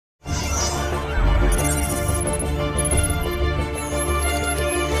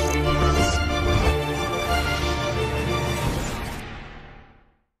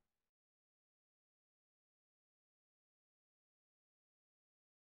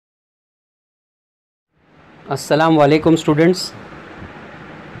अस्सलाम वालेकुम students,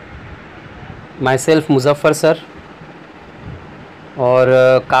 my self Muzaffar sir. और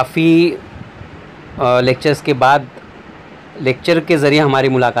काफ़ी लेक्चर्स के बाद लेक्चर के ज़रिए हमारी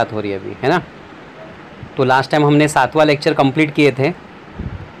मुलाकात हो रही है अभी, है ना। तो लास्ट टाइम हमने 7वां लेक्चर कंप्लीट किए थे,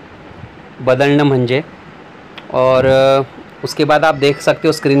 बदलना म्हणजे। और उसके बाद आप देख सकते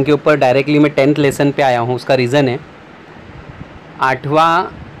हो स्क्रीन के ऊपर डायरेक्टली मैं 10th लेसन पे आया हूँ। उसका रीज़न है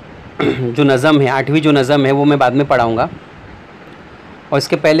 8वीं जो नज़म है वो मैं बाद में पढ़ाऊँगा। और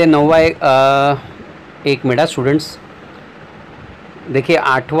इसके पहले 9वां एक मिनट स्टूडेंट्स, देखिए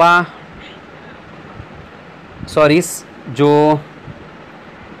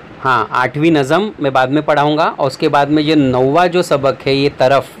 8वीं नज़म मैं बाद में पढ़ाऊँगा। और उसके बाद में ये 9वां जो सबक है, ये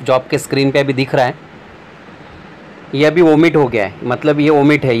तरफ जो आपके स्क्रीन पे अभी दिख रहा है, ये अभी ओमिट हो गया है। मतलब ये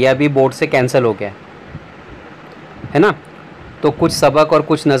ओमिट है, ये अभी बोर्ड से कैंसिल हो गया है ना। तो कुछ सबक और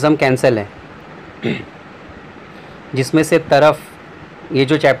कुछ नज़म कैंसिल है, जिसमें से तरफ ये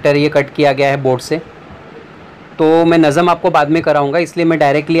जो चैप्टर है ये कट किया गया है बोर्ड से। तो मैं नज़म आपको बाद में कराऊंगा, इसलिए मैं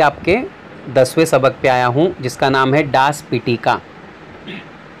डायरेक्टली आपके 10वें सबक पे आया हूँ, जिसका नाम है डास पीटिका।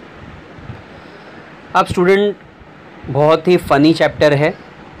 अब स्टूडेंट, बहुत ही फ़नी चैप्टर है,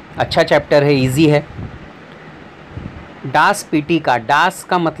 अच्छा चैप्टर है, इजी है। डास पीटिका, डास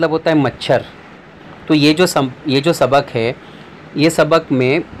का मतलब होता है मच्छर। तो ये जो सबक है, ये सबक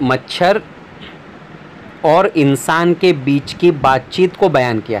में मच्छर और इंसान के बीच की बातचीत को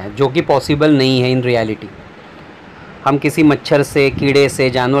बयान किया है, जो कि पॉसिबल नहीं है इन रियलिटी। हम किसी मच्छर से, कीड़े से,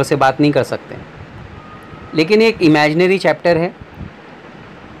 जानवर से बात नहीं कर सकते। लेकिन एक इमेजिनरी चैप्टर है,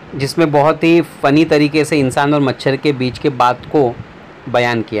 जिसमें बहुत ही फ़नी तरीके से इंसान और मच्छर के बीच के बात को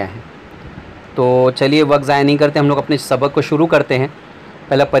बयान किया है। तो चलिए वक्त ज़ाया नहीं करते, हम लोग अपने सबक को शुरू करते हैं।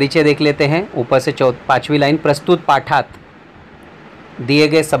 पहला परिचय देख लेते हैं। ऊपर से 5वीं लाइन, प्रस्तुत पाठात दिए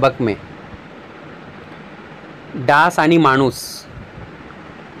गए सबक में डास आणि माणूस,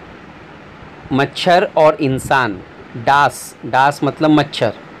 मच्छर और इंसान, डास मतलब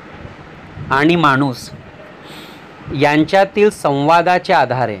मच्छर आणि माणूस यांच्यातील संवादाच्या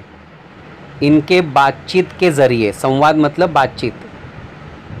आधारे, इनके बातचीत के ज़रिए, संवाद मतलब बातचीत,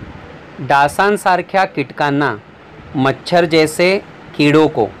 डासांसारख्या कीटकांना, मच्छर जैसे कीड़ों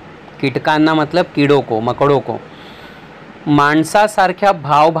को, कीटकांना मतलब कीड़ों को, मकड़ों को, माणसासारख्या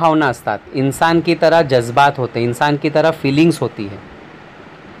भावना असतात, इंसान की तरह जज्बात होते, इंसान की तरह फीलिंग्स होती है,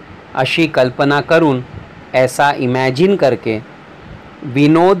 अशी कल्पना करून, ऐसा इमेजिन करके,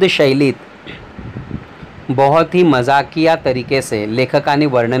 विनोद शैलीत, बहुत ही मजाकिया तरीके से लेखकाने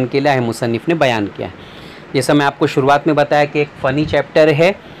वर्णन केलं है, मुसन्निफ ने बयान किया है। जैसा मैं आपको शुरुआत में बताया कि एक फ़नी चैप्टर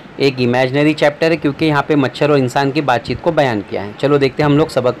है, एक इमेजिनरी चैप्टर है, क्योंकि यहाँ पे मच्छर और इंसान की बातचीत को बयान किया है। चलो देखते हैं हम लोग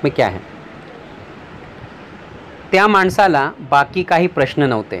सबक में क्या है। त्या माणसाला बाकी काही प्रश्न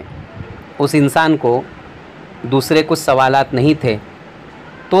नव्हते, उस इंसान को दूसरे कुछ सवालात नहीं थे।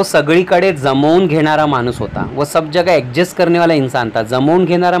 तो सगळीकडे जमवून घेणारा माणूस होता, वो सब जगह एडजस्ट करने वाला इंसान था। जमवून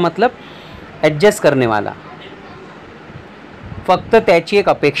घेणारा मतलब एडजस्ट करने वाला। फक्त त्याची एक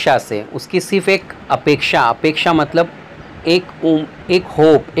अपेक्षा असे, उसकी सिर्फ एक अपेक्षा मतलब एक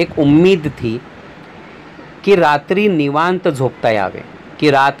होप, एक उम्मीद थी कि रात्रि निवांत झोपता यावे, कि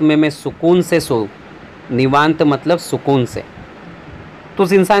रात में मैं सुकून से सो। निवांत मतलब सुकून से। तो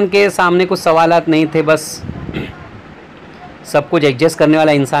उस इंसान के सामने कुछ सवालात नहीं थे, बस सब कुछ एडजस्ट करने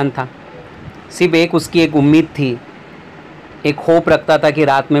वाला इंसान था। सिर्फ एक उसकी एक उम्मीद थी, एक होप रखता था कि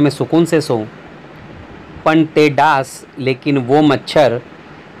रात में मैं सुकून से सोऊं। पण ते डास, लेकिन वो मच्छर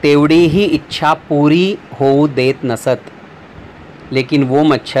तेवढी ही इच्छा पूरी होऊ देत नसत। लेकिन वो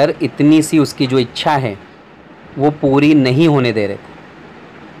मच्छर इतनी सी उसकी जो इच्छा है वो पूरी नहीं होने दे रहे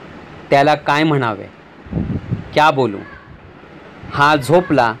थे। त्याला काय म्हणावे, क्या बोलूं। हा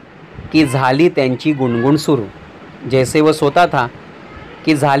झोपला की झाली त्यांची गुणगुण सुरू। जैसे वो सोता था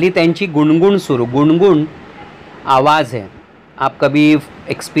कि झाली त्यांची गुणगुण सुरू। गुणगुण आवाज़ है, आप कभी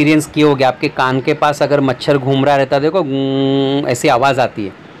एक्सपीरियंस किए होगे, आपके कान के पास अगर मच्छर घूम रहा रहता है, देखो ऐसी आवाज़ आती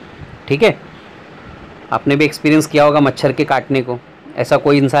है, ठीक है। आपने भी एक्सपीरियंस किया होगा मच्छर के काटने को। ऐसा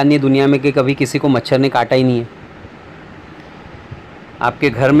कोई इंसान नहीं है दुनिया में कि कभी किसी को मच्छर ने काटा ही नहीं है। आपके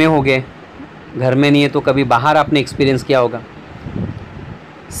घर में हो गए, घर में नहीं है तो कभी बाहर आपने एक्सपीरियंस किया होगा।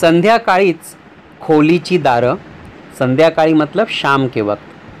 संध्याकाळीच खोलीची दारं, संध्याकाळी मतलब शाम के वक्त,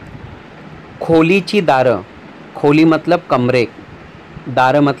 खोलीची दारं, खोली मतलब कमरे,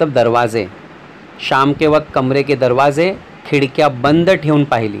 दारं मतलब दरवाजे, शाम के वक्त कमरे के दरवाजे, खिड़कियाँ बंद ठेवून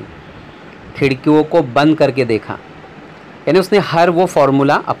पाहिली, खिड़कियों को बंद करके देखा। यानी उसने हर वो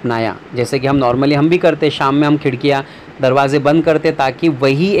फॉर्मूला अपनाया, जैसे कि हम नॉर्मली हम भी करते, शाम में हम खिड़कियाँ दरवाजे बंद करते, ताकि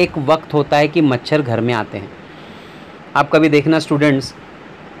वही एक वक्त होता है कि मच्छर घर में आते हैं। आप कभी देखना स्टूडेंट्स,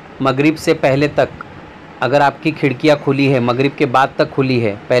 मगरिब से पहले तक अगर आपकी खिड़कियाँ खुली है, मगरिब के बाद तक खुली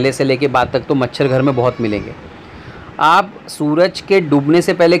है, पहले से लेके बाद तक, तो मच्छर घर में बहुत मिलेंगे। आप सूरज के डूबने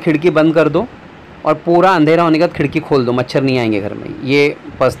से पहले खिड़की बंद कर दो और पूरा अंधेरा होने के बाद खिड़की खोल दो, मच्छर नहीं आएंगे घर में। ये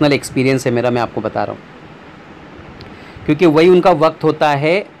पर्सनल एक्सपीरियंस है मेरा, मैं आपको बता रहा हूँ, क्योंकि वही उनका वक्त होता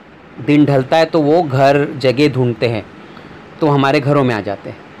है। दिन ढलता है तो वो घर जगह ढूंढते हैं, तो हमारे घरों में आ जाते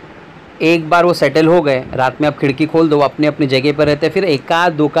हैं। एक बार वो सेटल हो गए, रात में आप खिड़की खोल दो, अपने अपनी जगह पर रहते हैं। फिर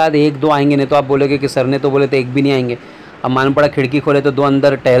एकाध दोकाद एक दो आएंगे, नहीं तो आप बोलोगे कि सर ने तो बोले तो एक भी नहीं आएंगे। अब मालूम पड़ा खिड़की खोले तो दो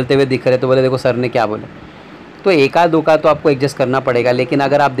अंदर टहलते हुए दिख रहे, तो बोले देखो सर ने क्या बोले। तो एकाध दोकाद तो आपको एडजस्ट करना पड़ेगा। लेकिन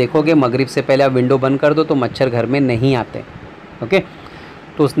अगर आप देखोगे मगरिब से पहले आप विंडो बंद कर दो तो मच्छर घर में नहीं आते। ओके,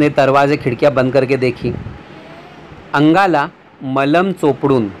 तो उसने दरवाजे खिड़कियाँ बंद करके देखी। अंगाला मलम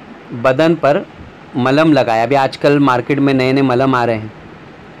चोपड़ून, बदन पर मलम लगाया। अभी आजकल मार्केट में नए नए मलम आ रहे हैं,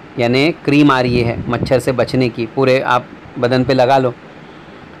 यानी क्रीम आ रही है मच्छर से बचने की, पूरे आप बदन पे लगा लो।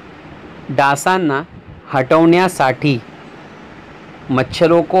 डासांना हटवण्यासाठी,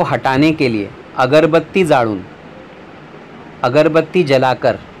 मच्छरों को हटाने के लिए अगरबत्ती जाळून, अगरबत्ती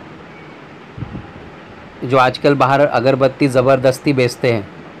जलाकर, जो आजकल बाहर अगरबत्ती ज़बरदस्ती बेचते हैं,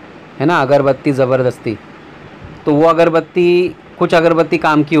 है ना, अगरबत्ती ज़बरदस्ती, तो वो अगरबत्ती, कुछ अगरबत्ती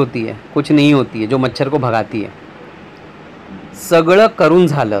काम की होती है, कुछ नहीं होती है, जो मच्छर को भगाती है। सगळं करून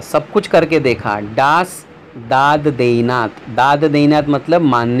झालं, सब कुछ करके देखा। डास दाद देईनात, दाद देईनात मतलब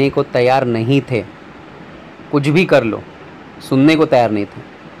मानने को तैयार नहीं थे, कुछ भी कर लो, सुनने को तैयार नहीं थे।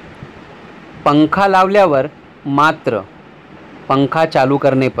 पंखा लावल्यावर मात्र, पंखा चालू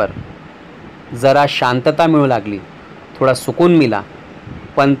करने पर ज़रा शांतता मिळू लागली, थोड़ा सुकून मिला,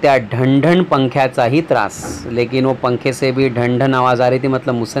 पण त्या ढणढण पंख्याचाही त्रास। लेकिन वो पंखे से भी ढणढण आवाज़ आ रही थी।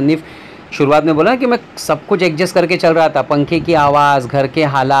 मतलब मुसन्निफ़ शुरुआत में बोला कि मैं सब कुछ एडजस्ट करके चल रहा था, पंखे की आवाज़, घर के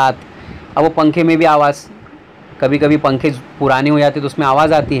हालात, अब वो पंखे में भी आवाज़, कभी कभी पंखे पुराने हो जाते तो उसमें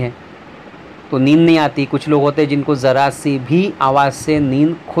आवाज़ आती है, तो नींद नहीं आती। कुछ लोग होते हैं जिनको ज़रा सी भी आवाज़ से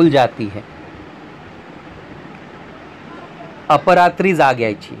नींद खुल जाती है। अपरात्री जाग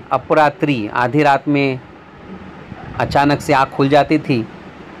यायची, अपरात्री आधी रात में अचानक से आँख खुल जाती थी,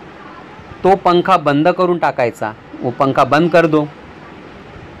 तो पंखा बंद करून टाकायचा, वो पंखा बंद कर दो।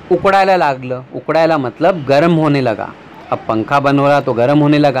 उकड़ायला लागलं, उकड़ायला मतलब गर्म होने लगा, अब पंखा बंद हो रहा तो गर्म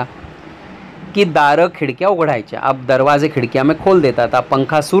होने लगा। कि दारं खिडक्या उघडायच्या, अब दरवाजे खिडक्या में खोल देता था।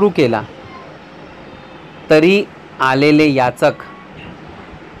 पंखा सुरू केला तरी आलेले याचक,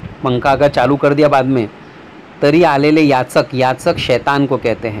 पंखा अगर चालू कर दिया बाद में, तरी आलेले याचक, याचक शैतान को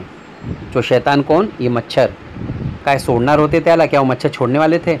कहते हैं। जो शैतान कौन, ये मच्छर काय सोडणार होते त्याला, क्या वो मच्छर छोड़ने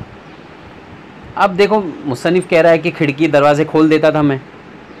वाले थे। अब देखो मुसन्निफ कह रहा है कि खिड़की दरवाजे खोल देता था मैं,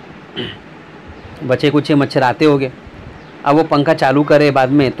 बचे कुछ मच्छर आते हो गए। अब वो पंखा चालू करे बाद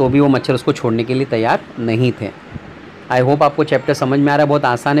में तो भी वो मच्छर उसको छोड़ने के लिए तैयार नहीं थे। आई होप आपको चैप्टर समझ में आ रहा है। बहुत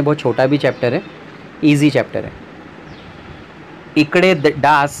आसान है, बहुत छोटा भी चैप्टर है, इजी चैप्टर है। इकडे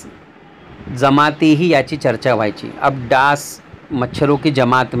डास जमाती ही याची चर्चा व्हायची। अब डास मच्छरों की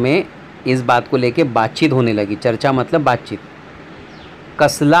जमात में इस बात को लेके बातचीत होने लगी। चर्चा मतलब बातचीत।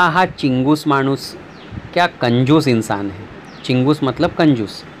 कसला हा चिंगूस माणूस, क्या कंजूस इंसान है। चिंगूस मतलब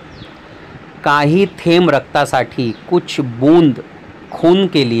कंजूस। काही थेंब रक्तासाठी, कुछ बूंद खून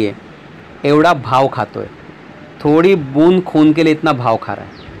के लिए एवढा भाव खातोय। थोड़ी बूंद खून के लिए इतना भाव खा रहा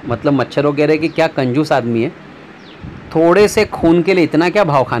है। मतलब मच्छरों कह रहे कि क्या कंजूस आदमी है, थोड़े से खून के लिए इतना क्या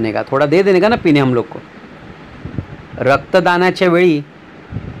भाव खाने का, थोड़ा दे देने का ना पीने हम लोग को। रक्तदानाच्या वेळी,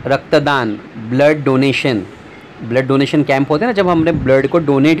 रक्तदान blood donation, blood donation camp होते हैं ना, जब हम अपने ब्लड को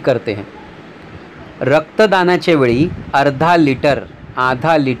डोनेट करते हैं। रक्तदानाच्या वेळी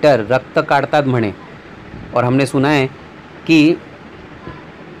आधा लीटर रक्त काढतात म्हणे। और हमने सुना है कि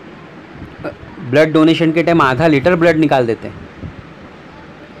ब्लड डोनेशन के टाइम आधा लीटर ब्लड निकाल देते हैं,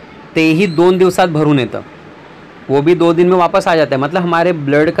 ते ही 2 दिवसात भरून येतं, वो भी 2 दिन में वापस आ जाता है। मतलब हमारे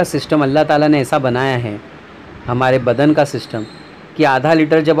ब्लड का सिस्टम अल्लाह ताला ने ऐसा बनाया है, हमारे बदन का सिस्टम, कि आधा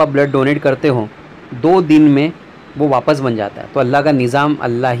लीटर जब आप ब्लड डोनेट करते हो 2 दिन में वो वापस बन जाता है। तो अल्लाह का निज़ाम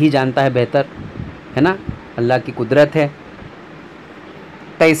अल्लाह ही जानता है बेहतर, है ना, अल्लाह की कुदरत है।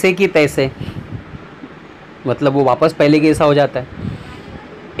 तैसे की तैसे, मतलब वो वापस पहले के ऐसा हो जाता है।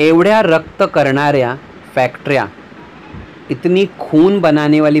 एवढ्या रक्त करणाऱ्या फॅक्टऱ्या, इतनी खून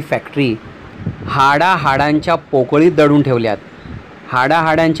बनाने वाली फॅक्टरी हाडांच्या पोकळीत दडून ठेवल्यात।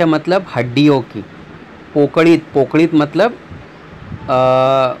 हाडांच्या मतलब हड्डियों की, पोकळीत मतलब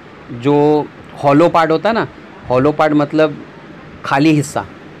जो हॉलो पार्ट होता ना, हॉलो पार्ट मतलब खाली हिस्सा,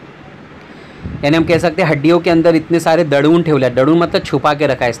 यानी हम कह सकते हैं हड्डियों के अंदर इतने सारे दड़ून ठेवले। दड़ून मतलब छुपा के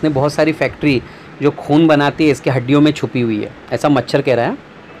रखा है इसने। बहुत सारी फैक्ट्री जो खून बनाती है इसके हड्डियों में छुपी हुई है, ऐसा मच्छर कह रहा है।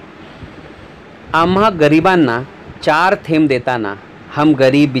 आम्हा गरिबांना 4 थेंब देताना, हम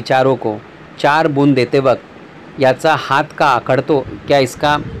गरीब बिचारों को 4 बूंद देते वक्त याचा हाथ का अकड़तो, क्या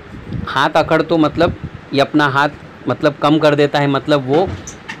इसका हाथ अकड़तो मतलब ये अपना हाथ मतलब कम कर देता है, मतलब वो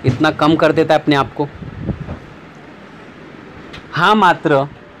इतना कम कर देता है अपने आप को। हा मात्र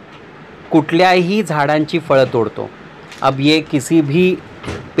कुठल्याही झाडांची फळं तोड़तो। अब ये किसी भी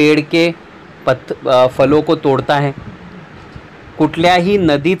पेड़ के फलों को तोड़ता है, कुठल्याही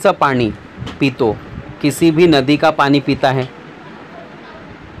नदीचं पाणी पीतो, किसी भी नदी का पानी पीता है,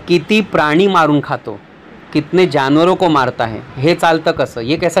 किती प्राणी मारून खातो, कितने जानवरों को मारता है। हे चालतं कसं,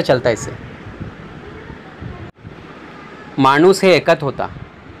 ये कैसा चलता है इसे। माणूस हे ऐकत होता,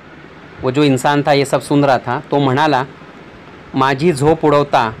 वो जो इंसान था ये सब सुन रहा था, तो म्हणाला माझी झोप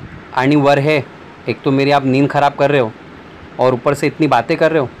उडवता आणि वर है, एक तो मेरी आप नींद खराब कर रहे हो और ऊपर से इतनी बातें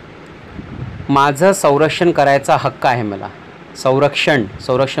कर रहे हो। माझं संरक्षण करायचा हक्क आहे मला। संरक्षण,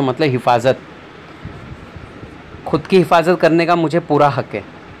 संरक्षण मतलब हिफाजत, खुद की हिफाजत करने का मुझे पूरा हक है।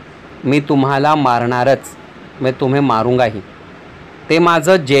 मी तुम्हाला मारणारच, मैं तुम्हें मारूंगा ही। ते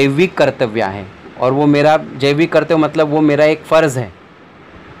माझं जैविक कर्तव्य आहे और वो मेरा जैविक कर्तव्य मतलब वो मेरा एक फ़र्ज़ है।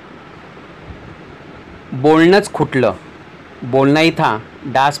 बोलणंच खुटलं, बोलणंही था।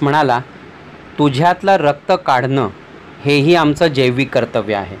 डास म्हणाला तुझ्यातला रक्त काढणं हेही आमचं जैविक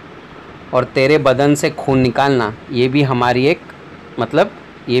कर्तव्य आहे और तेरे बदन से खून निकालना ये भी हमारी एक मतलब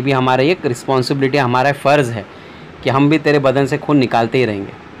ये भी हमारा एक रिस्पॉन्सिबिलिटी, हमारा फ़र्ज़ है कि हम भी तेरे बदन से खून निकालते ही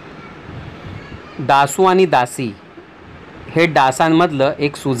रहेंगे। दासू आणि दासी हे डासांमधलं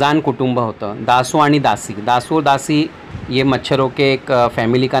एक सुजान कुटुंब होतं। दासू आणि दासी, दासू और दासी ये मच्छरों के एक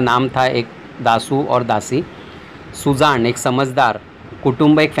फैमिली का नाम था, एक दासू और दासी। सुजान एक समझदार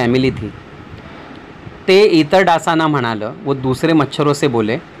कुटुंब, एक फैमिली थी। ते इतर डासांना म्हणालं, वो दूसरे मच्छरों से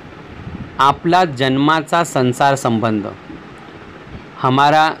बोले आपला जन्माचा संसार संबंध,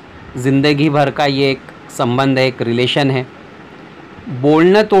 हमारा ज़िंदगी भर का ये एक संबंध है, एक रिलेशन है।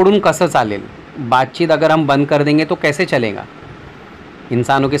 बोलणं तोड़ून कसं चालेल, बातचीत अगर हम बंद कर देंगे तो कैसे चलेगा।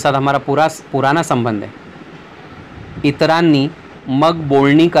 इंसानों के साथ हमारा पुराना संबंध है। इतरांनी मग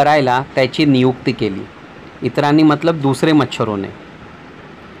बोलणी करायला त्याची नियुक्ती केली। इतरांनी मतलब दूसरे मच्छरों ने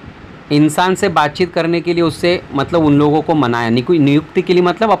इंसान से बातचीत करने के लिए उससे मतलब उन लोगों को मनाया। नियुक्ति के लिए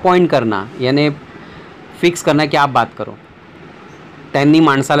मतलब अपॉइंट करना, यानी फिक्स करना कि आप बात करो। त्यांनी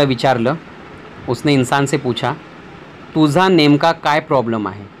माणसाला विचारलं, उसने इंसान से पूछा तुझा नेमका काय प्रॉब्लेम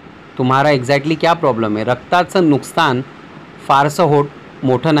आहे, तुम्हारा एक्झॅक्टली क्या प्रॉब्लेम है। रक्ताचं नुकसान फारसं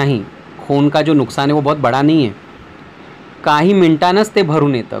मोठं नाही, खून का जो नुकसान है वो बहुत बड़ा नहीं है। काही मिनिटांनंच ते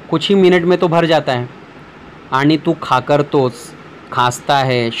भरून येतं, कुछ ही मिनट में तो भर जाता है। आणि तू खाकरतोस, खासता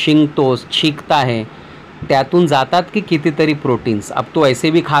है, शिंकतोस, छींकता है, त्यातून जातात की कितीतरी प्रोटीन्स। अब तो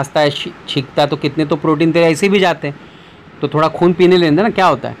ऐसे भी खासता है, छींकता तो कितने तो प्रोटीन तेरे ऐसे भी जाते हैं, तो थोड़ा खून पीने लेते ना, क्या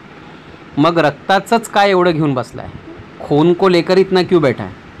होता है। मग रक्ताचंच काय एवढं घेऊन बसला है, खून को लेकर इतना क्यों बैठा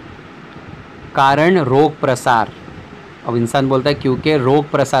है। कारण रोग प्रसार। अब इंसान बोलता है क्योंकि रोग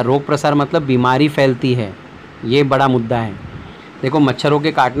प्रसार मतलब बीमारी फैलती है, ये बड़ा मुद्दा है। देखो मच्छरों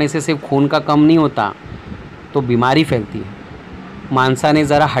के काटने से सिर्फ खून का कम नहीं होता, तो बीमारी फैलती है। माणसाने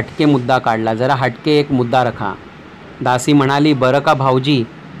जरा हटके मुद्दा काढला, जरा हटके एक मुद्दा रखा। दासी म्हणाली बरं का भाऊजी।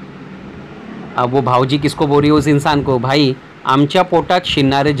 अब वो भाऊजी किसको बोल रही है, उस इंसान को। भाई आमच्या पोटात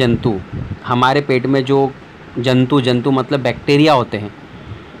शिरणारे जंतू, हमारे पेट में जो जंतु मतलब बैक्टीरिया होते हैं,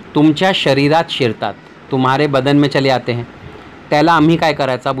 तुमच्या शरीरात शिरतात, तुम्हारे बदन में चले आते हैं, त्याला आम्ही काय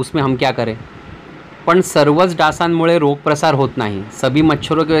करायचं, अब उसमें हम क्या करें। पण सर्वच डासांमुळे रोगप्रसार होत नाही, सभी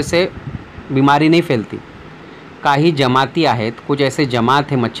मच्छरों की वजह से बीमारी नहीं फैलती। काही जमाती आहेत, कुछ ऐसे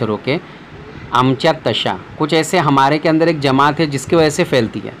जमात है मच्छरों के, आमच्यात तशा कुछ ऐसे हमारे के अंदर एक जमात है जिसकी वजह से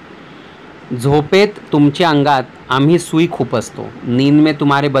फैलती है। झोपेत तुमच्या अंगात आम्ही सुई खुपसतो, नींद में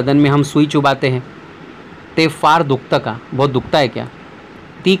तुम्हारे बदन में हम सुई चुबाते हैं, ते फार दुखतं का, बहुत दुखता है क्या,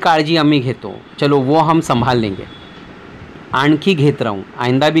 ती काळजी आम्ही घेतो, चलो वो हम संभाल लेंगे, आणखी घेत राहूं,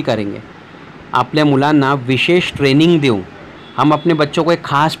 आइंदा भी करेंगे। आपल्या मुलांना विशेष ट्रेनिंग देऊं, हम अपने बच्चों को एक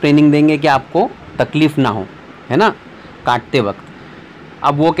खास ट्रेनिंग देंगे कि आपको तकलीफ़ ना हो, है ना, काटते वक्त।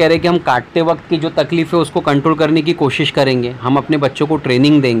 अब वो कह रहे कि हम काटते वक्त की जो तकलीफ़ है उसको कंट्रोल करने की कोशिश करेंगे, हम अपने बच्चों को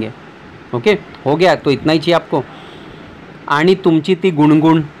ट्रेनिंग देंगे। ओके, हो गया, तो इतना ही चाहिए आपको। आणि तुमची ती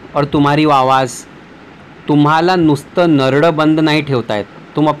गुणगुण और तुम्हारी आवाज़, तुम्हाला नुसतं नरडं बंद नहीं ठेवता है,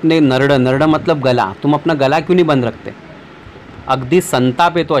 तुम अपने नरडं मतलब गला, तुम अपना गला क्यों नहीं बंद रखते। अगदी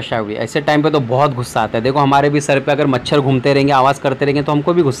संताप है तो अशा वेळी, ऐसे टाइम पे तो बहुत गुस्सा आता है। देखो हमारे भी सर पे अगर मच्छर घूमते रहेंगे, आवाज़ करते रहेंगे, तो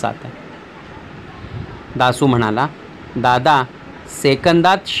हमको भी गुस्सा आता है। दासू म्हणाला दादा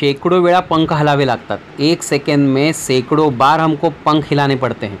सेकंदात शेकडों वेळा पंख हलावे लागतात, एक सेकंड में सैकड़ों बार हमको पंख हिलाने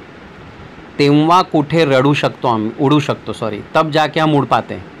पड़ते हैं, तेव्हा कुठे रडू शकतो आम्ही, उडू शकतो सॉरी, तब जाके हम उड़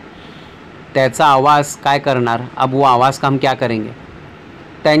पाते हैं। त्याचा आवाज़ काय करणार, अब वो आवाज़ का हम क्या करेंगे।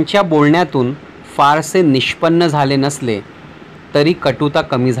 त्यांच्या बोलण्यातून फारसे निष्पन्न झाले नसले तरी कटुता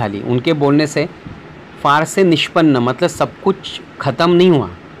कमी झाली. उनके बोलने से फारसे निष्पन्न मतलब सब कुछ ख़त्म नहीं हुआ,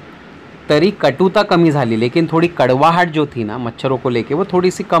 तरी कटुता कमी झाली, लेकिन थोड़ी कड़वाहट जो थी ना मच्छरों को लेके वो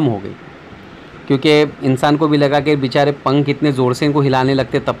थोड़ी सी कम हो गई. क्योंकि इंसान को भी लगा कि बेचारे पंख इतने ज़ोर से इनको हिलाने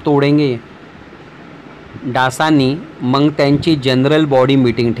लगते तब तो उड़ेंगे ये. डासांनी मग त्यांची जनरल बॉडी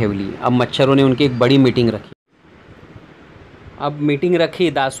मीटिंग ठेवली. अब मच्छरों ने उनकी एक बड़ी मीटिंग रखी. अब मीटिंग रखी.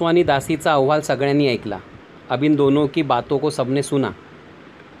 दासू आणि दासीचा अहवाल सगळ्यांनी ऐकला. अब इन दोनों की बातों को सबने सुना.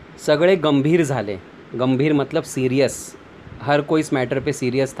 सगळे गंभीर झाले. गंभीर मतलब सीरियस. हर कोई इस मैटर पे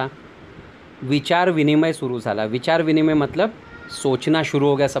सीरियस था. विचार विनिमय सुरू झाला. विचार विनिमय मतलब सोचना शुरू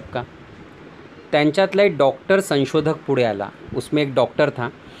हो गया सबका. त्यांच्यातला एक डॉक्टर संशोधक पुढे आला. उसमें एक डॉक्टर था.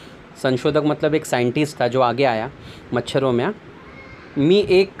 संशोधक मतलब एक साइंटिस्ट था जो आगे आया मच्छरों में. मी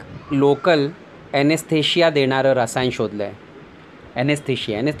एक लोकल एनेस्थेशिया देणारं रसायन शोधलं है.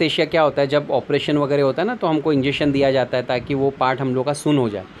 एनेस्थेशिया. एनेस्थेशिया क्या होता है, जब ऑपरेशन वगैरह होता है ना तो हमको इंजेक्शन दिया जाता है ताकि वो पार्ट हम लोग का सुन हो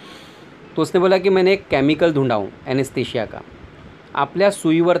जाए. तो उसने बोला कि मैंने एक केमिकल ढूंढा हूँ एनेस्थेशिया का. आपल्या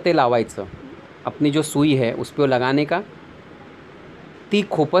सुईवर ते लावायचं. अपनी जो सुई है उस पर लगाने का. ती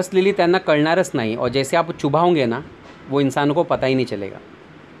खोपसलेली त्यांना कळणारच नाही और जैसे आप चुभाओगे ना वो इंसान को पता ही नहीं चलेगा.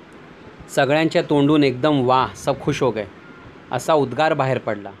 सगळ्यांच्या तोंडून एकदम वाह सब खुश हो गए असा उद्गार बाहेर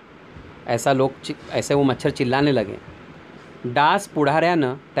पडला. ऐसे वो मच्छर चिल्लाने लगे. डास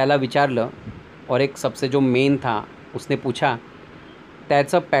पुढाऱ्यानं त्याला विचारलं और एक सबसे जो मेन था उसने पूछा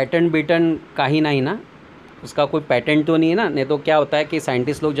त्याचं पैटेंट बिटन काही नहीं ना, उसका कोई पैटेंट तो नहीं है ना. नहीं तो क्या होता है कि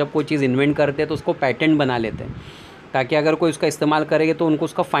साइंटिस्ट लोग जब कोई चीज़ इन्वेंट करते हैं तो उसको पैटेंट बना लेते हैं ताकि अगर कोई उसका इस्तेमाल करेगा तो उनको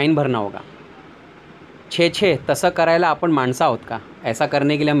उसका फ़ाइन भरना होगा. छे तसं करायला आपण माणसं आहोत का, ऐसा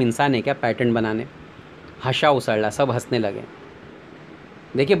करने के लिए हम इंसान है क्या पैटेंट बनाने. हशा उसळला. सब हंसने लगे.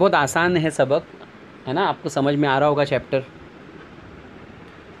 देखिए बहुत आसान है सबक, है ना. आपको समझ में आ रहा होगा चैप्टर.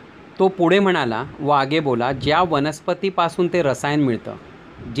 तो पुढे म्हणाला, वो आगे बोला, ज्या वनस्पतीपासून ते रसायन मिळतं,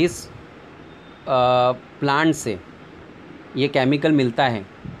 जिस प्लांट से ये केमिकल मिलता है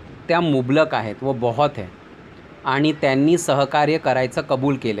त्या मुबलक आहेत, वो बहुत है. आणि त्यांनी सहकार्य करायचं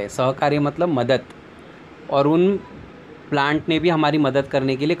कबूल केलं आहे. सहकार्य मतलब मदत. और उन प्लांट ने भी हमारी मदद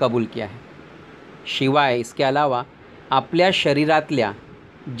करने के लिए कबूल किया है. शिवाय इसके अलावा आपल्या शरीरातल्या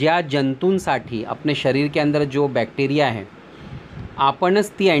ज्या जंतूंसाठी अपने शरीर के अंदर जो बैक्टीरिया है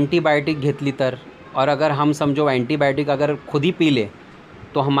आपणच ती एंटीबायोटिक घेतली तर, और अगर हम समझो एंटीबायोटिक अगर खुद ही पी ले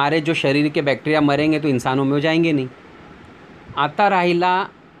तो हमारे जो शरीर के बैक्टीरिया मरेंगे तो इंसानों में हो जाएंगे नहीं. आता राहिला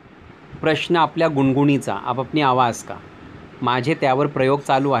प्रश्न आपल्या गुणगुणीचा. अब अपनी आवाज़ का. माझे त्यावर प्रयोग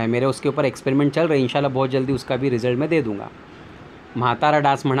चालू आहे. मेरे उसके ऊपर एक्सपेरिमेंट चल रहे हैं. इंशाल्लाह बहुत जल्दी उसका भी रिज़ल्ट मैं दे दूँगा. म्हातारा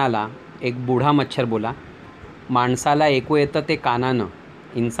डास म्हणाला. एक बूढ़ा मच्छर बोला, माणसाला ऐकू येतं ते कानानं.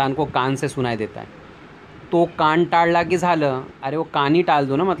 इंसान को कान से सुनाई देता है. तो कान टाळला की झालं. अरे वो कान ही टाल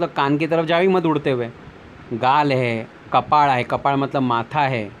दो ना, मतलब कान की तरफ जाओ मत उड़ते हुए. गाल है, कपाळ है, कपाळ मतलब माथा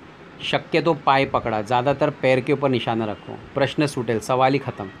है, शक्य तो पाय पकड़ा, ज़्यादातर पैर के ऊपर निशाना रखो, प्रश्न सुटेल, सवाल ही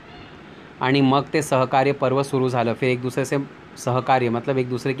ख़त्म. आणि मग ते सहकार्य पर्व सुरू झालं. फिर एक दूसरे से सहकार्य मतलब एक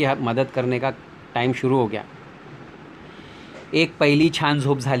दूसरे की मदद करने का टाइम शुरू हो गया. एक पहिली छान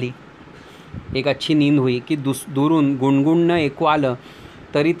झोप झाली. एक अच्छी नींद हुई की दूरून गुणगुणणं ऐकू आलं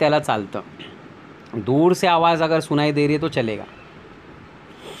तरी त्याला चालतं. दूर से आवाज़ अगर सुनाई दे रही है तो चलेगा.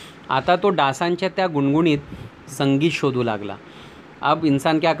 आता तो डासांच्या त्या गुणगुणीत संगीत शोधू लागला. अब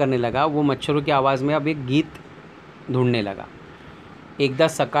इंसान क्या करने लगा, वो मच्छरों की आवाज़ में अब एक गीत ढूंढने लगा. एकदा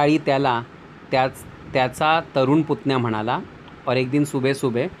सकाळी त्याला त्याचा तरुण पुतण्या म्हणाला. और एक दिन सुबह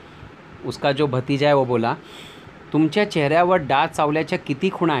सुबह उसका जो भतीजा है वो बोला, तुमच्या चेहऱ्यावर डास चावल्याच्या किती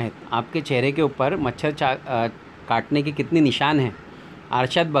खुणा आहेत. आपके चेहरे के ऊपर मच्छर काटने के कितने निशान हैं.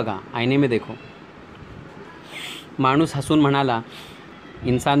 आरशात बघा, आईने में देखो. माणूस हसून म्हणाला.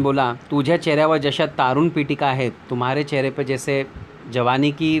 इंसान बोला, तुझ्या चेहऱ्यावर जशा तारुण पिटिका आहेत, तुम्हारे चेहरे पर जैसे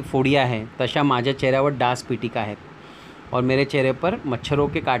जवानी की फोड़ियाँ हैं, तशा माझ्या चेहऱ्यावर डास पिटिका आहेत और मेरे चेहरे पर मच्छरों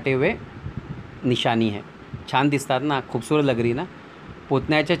के काटे हुए निशानी है. छान दिसतात ना, खूबसूरत लग रही ना.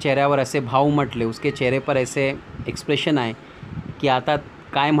 पुतण्याच्या चेहऱ्यावर असे भाव उमटले, उसके चेहरे पर ऐसे एक्सप्रेशन आए कि आता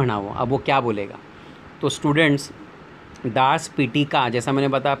काय म्हणावं, अब वो क्या बोलेगा. तो स्टूडेंट्स, डास पिटिका जैसा मैंने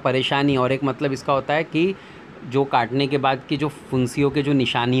बताया परेशानी, और एक मतलब इसका होता है कि जो काटने के बाद की जो फुंसियों के जो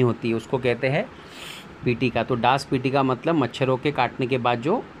निशानी होती है उसको कहते हैं पिटिका. तो डास पिटिका मतलब मच्छरों के काटने के बाद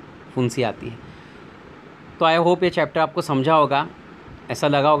जो फुंसी आती है. तो आई होप ये चैप्टर आपको समझा होगा. ऐसा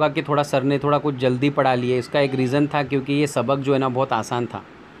लगा होगा कि थोड़ा सर ने थोड़ा कुछ जल्दी पढ़ा लिए. इसका एक रीज़न था क्योंकि ये सबक जो है ना बहुत आसान था.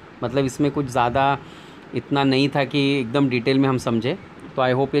 मतलब इसमें कुछ ज़्यादा इतना नहीं था कि एकदम डिटेल में हम समझे. तो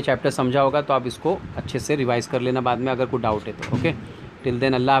आई होप ये चैप्टर समझा होगा. तो आप इसको अच्छे से रिवाइज़ कर लेना बाद में अगर कोई डाउट है तो. ओके, टिल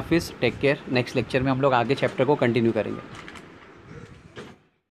देन अल्लाह हाफिज़, टेक केयर. नेक्स्ट लेक्चर में हम लोग आगे चैप्टर को कंटिन्यू करेंगे.